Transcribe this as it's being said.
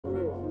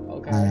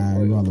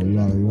Okay. You got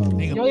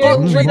it. Yo, yeah,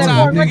 with that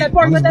bar, with that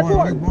bar, with that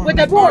bar, with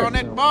that bar, on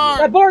that bar.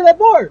 that bar, that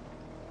bar.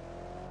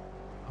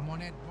 I'm on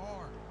that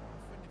bar.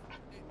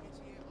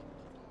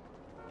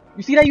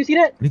 You see that? You see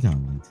that? They got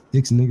like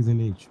 6 niggas in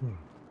their truck.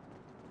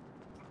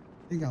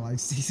 They got like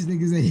 6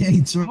 niggas in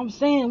their truck. I'm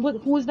saying, what?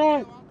 Who is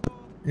that?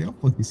 Hey, I'm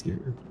fucking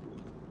scared.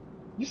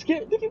 You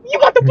scared? You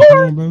got the Hey, bar. come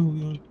on,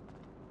 bro.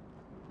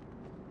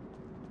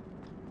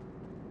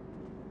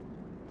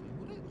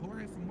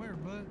 Jorge from where,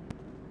 bud?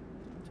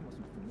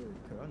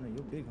 I know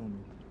you're big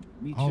homie.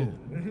 Me Oh. too.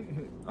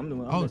 I'm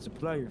the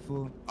supplier,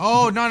 fool.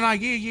 Oh no,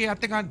 yeah. I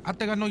think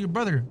I know your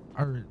brother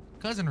or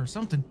cousin or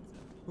something.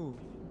 Who?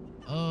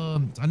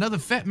 Another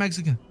fat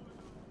Mexican.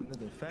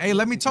 Hey,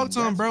 let me talk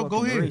to him, bro.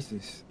 Go ahead.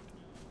 Racist.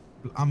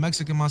 I'm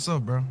Mexican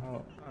myself, bro.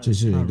 Oh,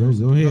 Shit. Nah, Go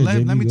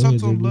ahead, let JB. me Go talk ahead,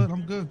 to him, JB. blood.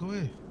 I'm good. Go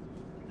ahead.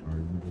 All right,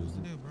 you just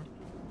Yeah, bro.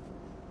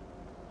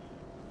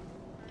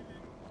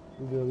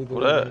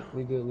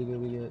 We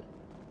good.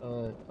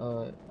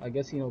 I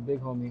guess big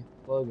homie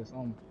plug or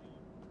something.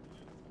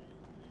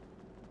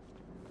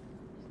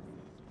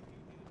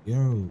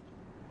 Yo.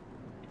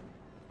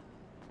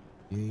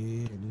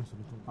 Yeah.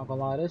 I'm gonna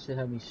lie, that shit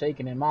had me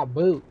shaking in my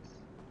boots.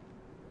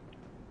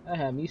 That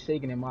had me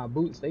shaking in my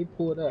boots. They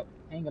pulled up,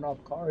 hanging off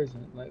cars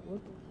and like,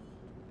 what the?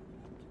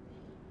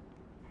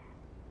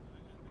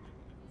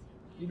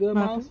 You good,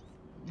 Mouse?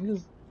 You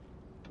just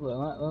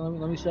look,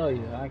 let me show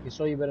you. I can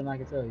show you better than I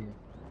can tell you.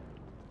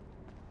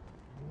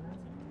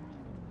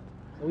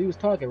 So we was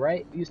talking,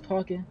 right? We was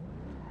talking.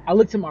 I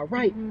looked to my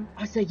right.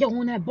 I said, "Yo,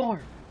 on that bar."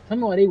 Tell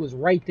me why they was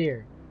right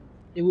there.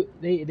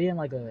 They in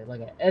like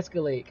a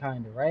Escalade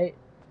kind of, right?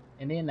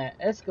 And then that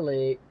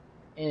Escalade,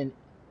 and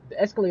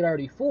the Escalade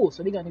already full,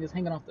 so they got niggas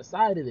hanging off the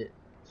side of it.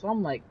 So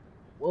I'm like,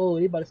 whoa,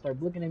 they about to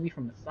start looking at me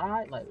from the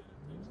side, like,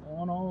 what's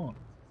going on?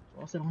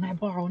 So I said, on that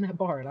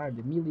bar, and I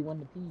immediately went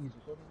to peas.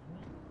 You feel me?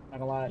 Not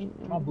gonna lie,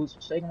 my boots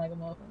were shaking like a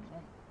motherfucker. So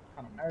I'm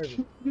kind of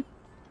nervous.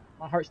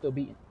 My heart's still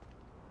beating.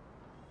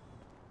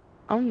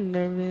 I'm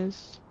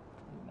nervous.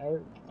 I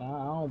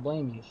don't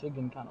blame you. Shit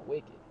getting kind of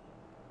wicked.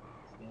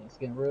 It's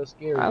getting real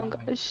scary. I don't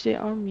got shit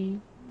on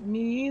me.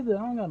 Me either. I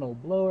don't got no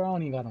blower. I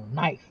don't even got no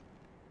knife.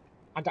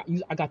 I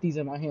got these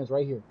in my hands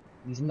right here.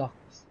 These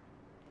knuckles.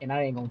 And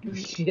I ain't gonna do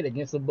shit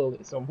against a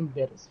bullet, so I'm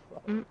dead as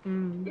fuck.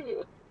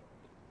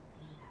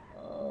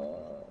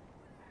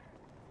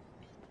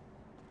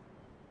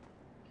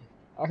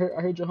 I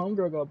heard your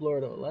homegirl got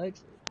blowered though,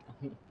 Lex.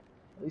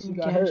 At least you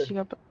got her. She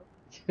got.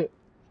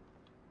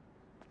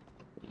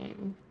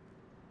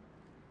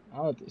 I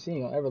don't think she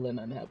ain't gonna ever let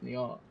nothing happen to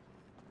y'all.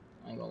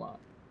 I ain't gonna lie.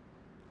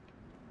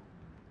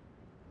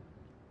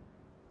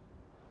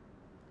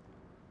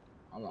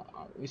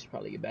 We should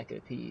probably get back to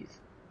the peas.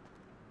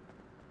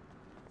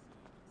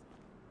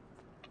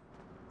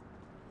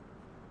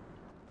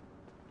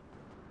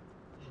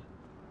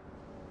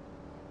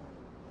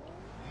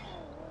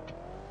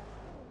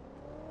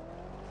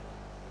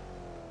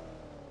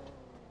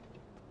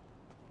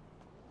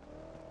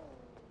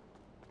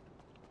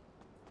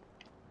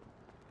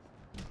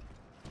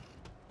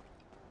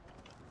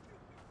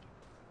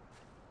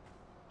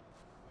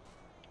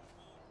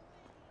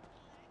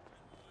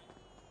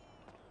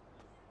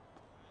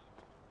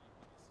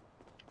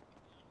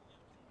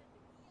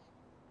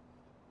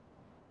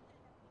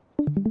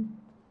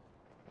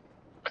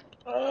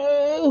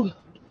 Oh!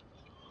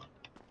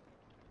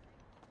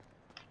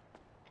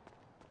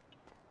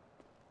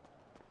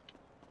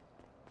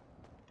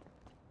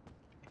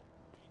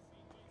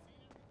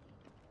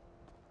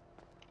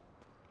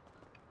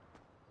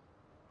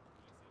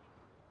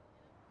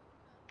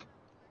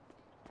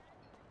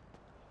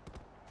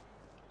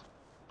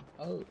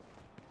 Oh.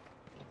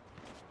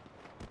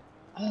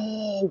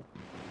 Oh.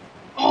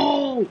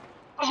 Oh.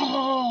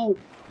 Oh.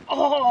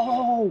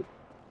 Oh.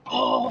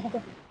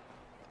 Oh.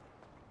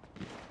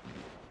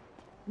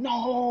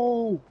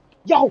 No.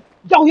 Yo.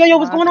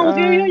 What's going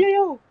on?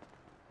 Yo.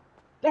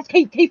 That's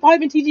K5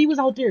 and TG was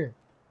out there.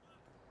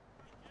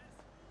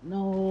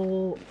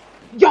 No.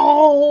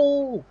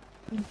 Yo.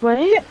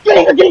 What?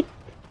 Get in.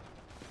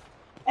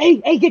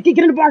 Hey, get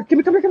in the bar.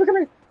 Come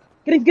here.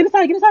 Get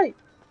inside.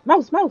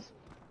 Mouse.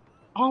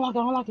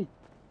 Unlock it.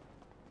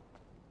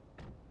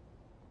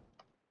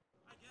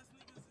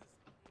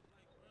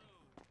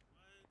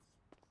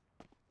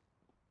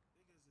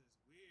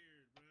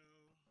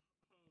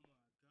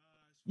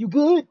 You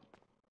good?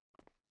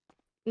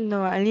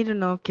 No, I need to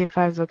know if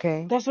K5's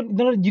okay. That's what.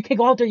 No, you can't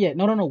go out there yet.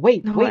 No.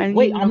 Wait.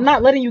 I'm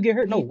not letting you get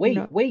hurt. No, wait.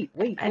 I'm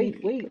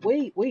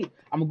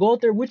gonna go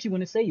out there with you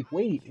when it's safe.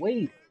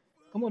 Wait.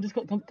 Come on, just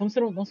come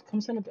sit on.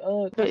 Come sit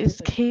on. But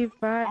it's K5.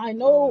 I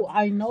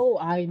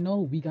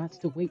know. We got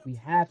to wait. We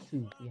have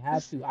to.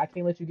 I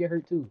can't let you get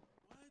hurt too.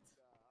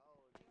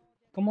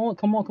 Come on.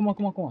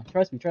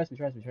 Trust me.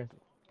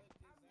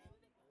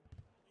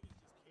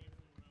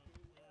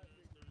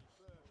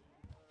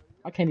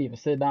 I can't even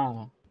sit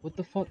down. What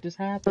the fuck just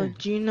happened?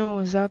 Gino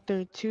was out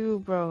there too,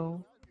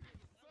 bro.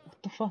 What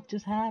the fuck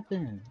just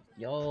happened?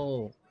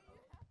 Yo.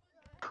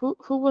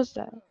 Who was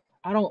that?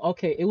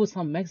 Okay, it was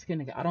some Mexican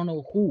nigga. I don't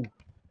know who.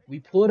 We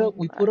pulled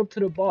up to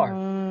the bar.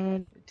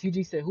 God.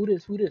 TG said, who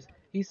this?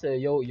 He said,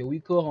 yo, we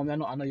cool,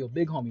 homie. I know your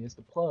big homie. It's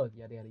the plug.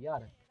 Yada yada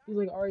yada. He's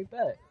like, all right,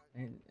 bet.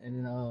 And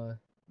then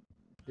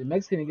the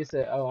Mexican nigga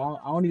said, oh,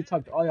 I don't need to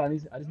talk to all y'all. I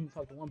just need to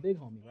talk to one big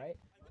homie, right?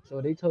 So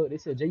they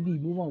said,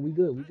 JB, move on. We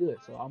good.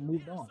 So I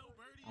moved on.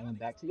 I went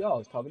back to y'all. I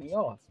was talking to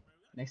y'all.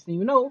 Next thing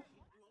you know,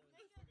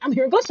 I'm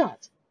hearing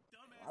gunshots.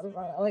 I don't.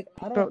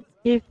 Bro,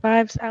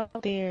 K5's out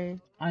there.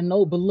 I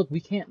know, but look, we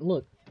can't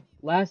look.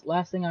 Last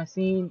thing I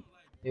seen,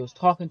 they was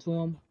talking to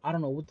him. I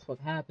don't know what the fuck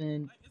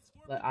happened.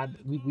 Like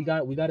we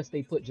got to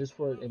stay put just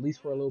for at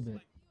least for a little bit.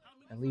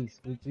 At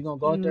least we gonna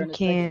go out there in a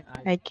second.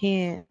 I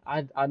can't.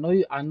 I know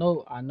you. I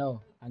know.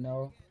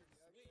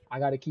 I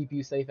gotta keep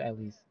you safe at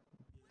least.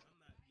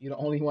 You're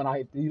the only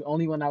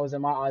one that was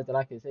in my eyes that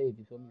I could save.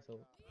 You feel me? So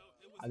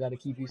I gotta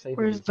keep you safe.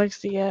 Where's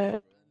Lexi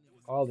at?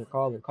 Call her.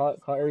 Call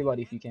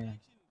everybody if you can.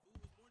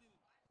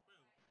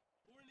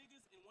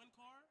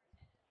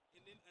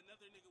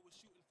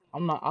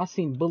 I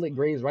seen bullet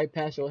graze right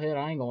past your head.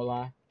 I ain't gonna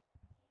lie.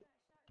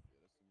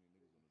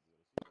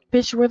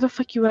 Bitch, where the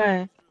fuck you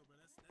at?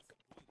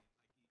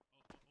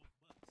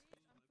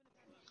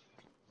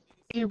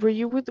 Hey, were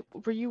you with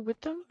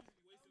them?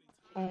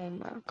 Oh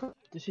my god.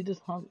 Did she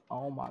just hung?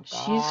 Oh my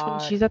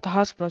god. She's at the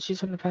hospital.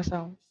 She's gonna pass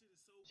out.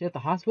 She at the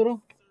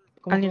hospital?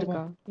 I need to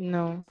go.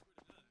 No.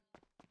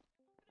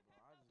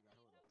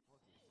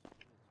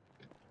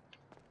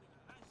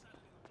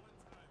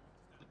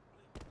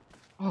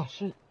 Oh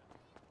shit.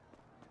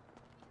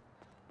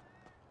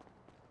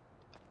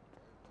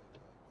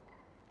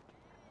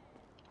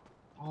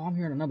 Oh, I'm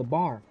hearing another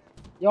bar.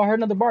 Y'all heard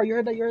another bar? You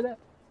heard that?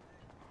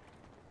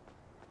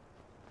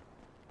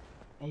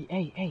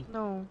 Hey.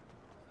 No.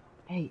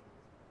 Hey,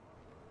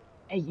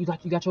 you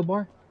got your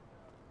bar?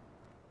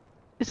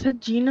 Is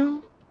that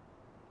Gino?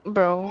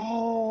 Bro.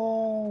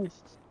 Oh.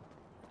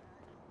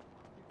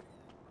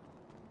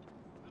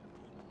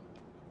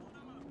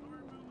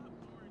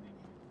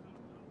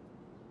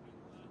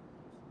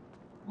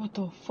 What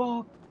the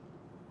fuck?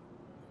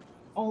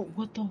 Oh,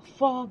 what the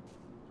fuck?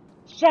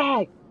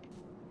 Shaq!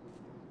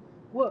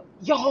 What?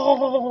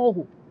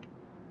 Yo!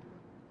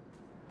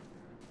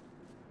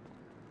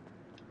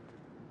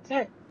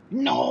 That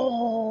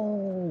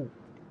no!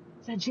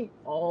 That G?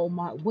 Oh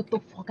my! What the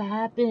fuck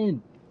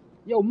happened?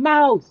 Yo,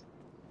 Mouse!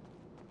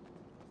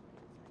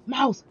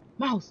 What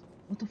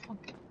the fuck?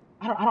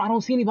 I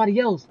don't see anybody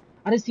else.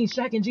 I just seen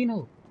Shaq and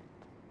Gino.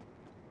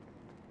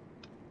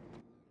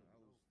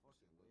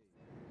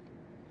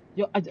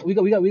 Yo, we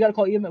gotta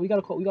call EMS. We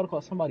gotta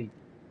call somebody.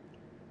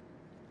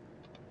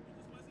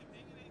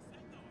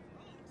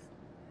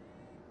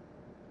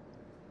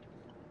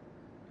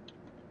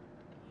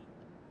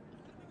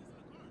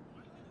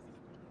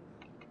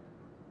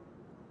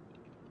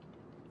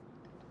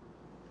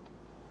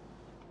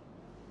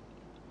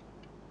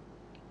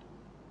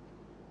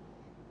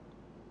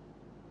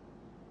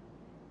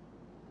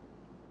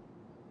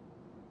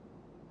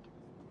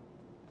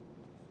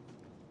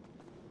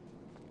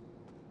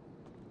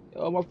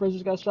 Yo, my friend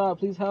just got shot.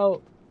 Please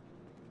help.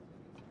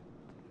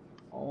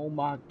 Oh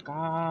my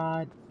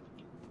god.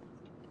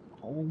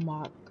 Oh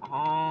my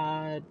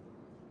god.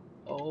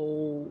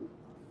 Oh.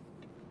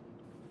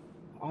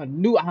 I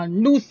knew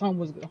something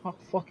was. I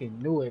fucking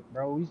knew it,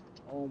 bro.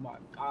 Oh my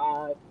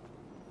god.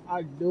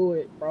 I knew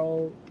it,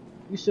 bro.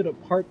 You should have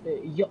parked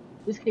it. Yo,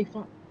 this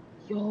K5.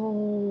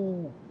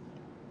 Yo.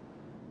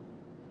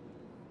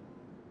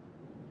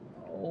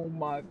 Oh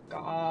my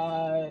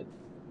god.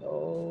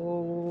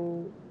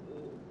 No.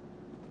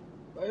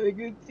 My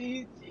nigga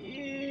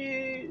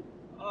TG.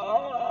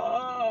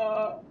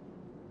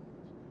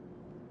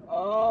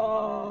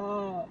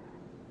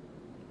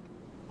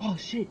 Oh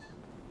shit.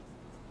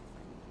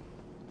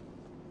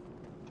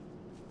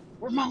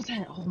 Where Mouse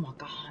at? Oh my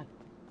god.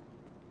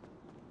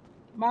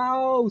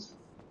 Mouse.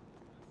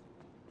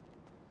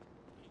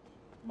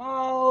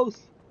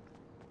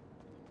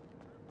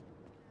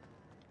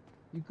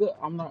 You good?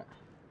 I'm not.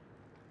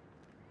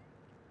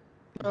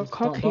 Bro, Just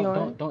call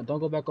KR. don't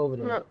go back over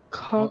there. Bro,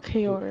 call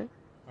KR.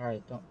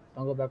 Alright, don't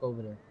go back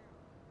over there.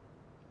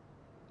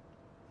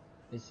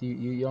 It's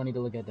you don't need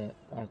to look at that.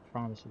 I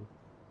promise you.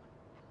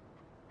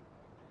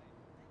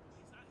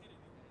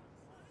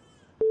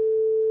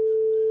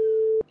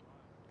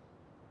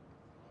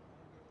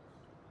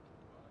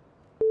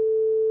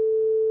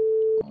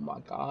 Oh my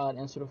god,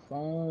 answer the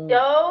phone.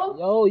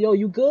 Yo,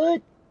 you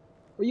good?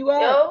 Where you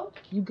at? Yo?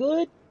 You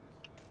good?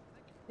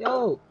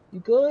 Yo, you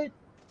good?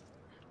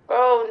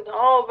 Bro,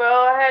 no, bro.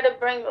 I had to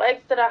bring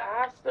Lex to the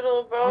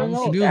hospital, bro. I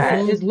know. What you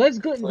do, His leg's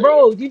good,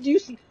 bro. Did you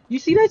see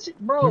that shit,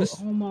 bro? This,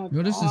 oh my god.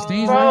 Yo, this is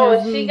stage Bro,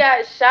 right here, she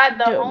got shot.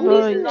 The Yo,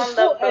 homies is on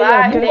the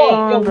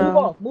Hey,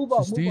 block. move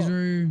off. Stage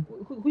right.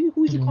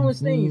 Who's you calling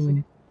stains?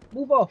 Nigga?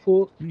 Move off,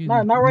 fool.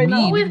 Not right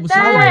now. Who is What's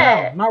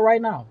that? Not right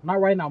now.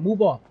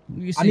 Move off.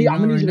 You I'm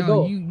gonna need you to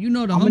go. You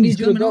know the I'ma need homies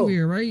you to coming go. over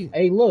here, right?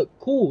 Hey, look,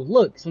 cool.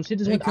 Look, some shit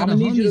just Hey, went. I'm the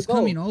gonna need you to homies go.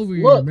 coming over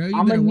here, Look, bro. You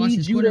I'm better gonna watch need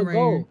this you corner to right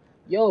go. here.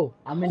 Yo,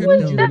 I'm gonna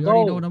Crypto, need you to you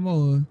already know go. what I'm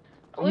on.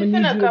 I'm We gonna need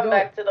finna you to come go.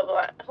 back to the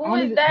block. I Who don't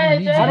is even- that,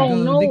 need you to I Jay? don't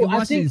go. know. Nigga, I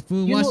watch think this,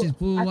 fool. you Watch know. this,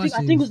 fool. I Watch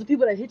think this. it was the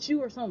people that hit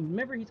you or something.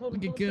 Remember he told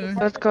Look him at to pull up to the Karen.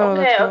 Let's park. go.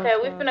 Let's Okay, go. okay,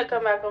 Let's we go. finna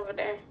come back over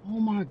there. Oh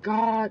my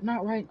God!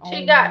 Not right.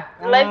 She Oh got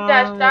my Lex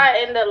got God! shot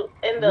in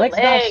the Lex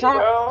got leg,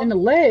 shot in bro.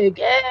 the leg.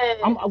 Yes,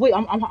 I'm wait.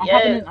 I'm hopping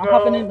yes, in. I'm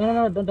hopping in.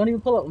 bro. No, don't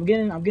even pull up. I'm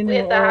getting. I'm getting We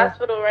in. at the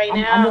hospital right I'm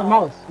with now.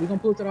 Mouse. We gonna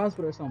pull it to the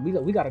hospital or something.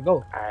 We gotta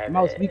go. Alright,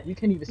 Mouse. bet. We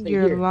can't even stay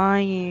You're here,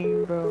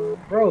 lying, bro.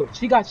 bro.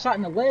 She got shot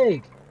in the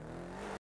leg.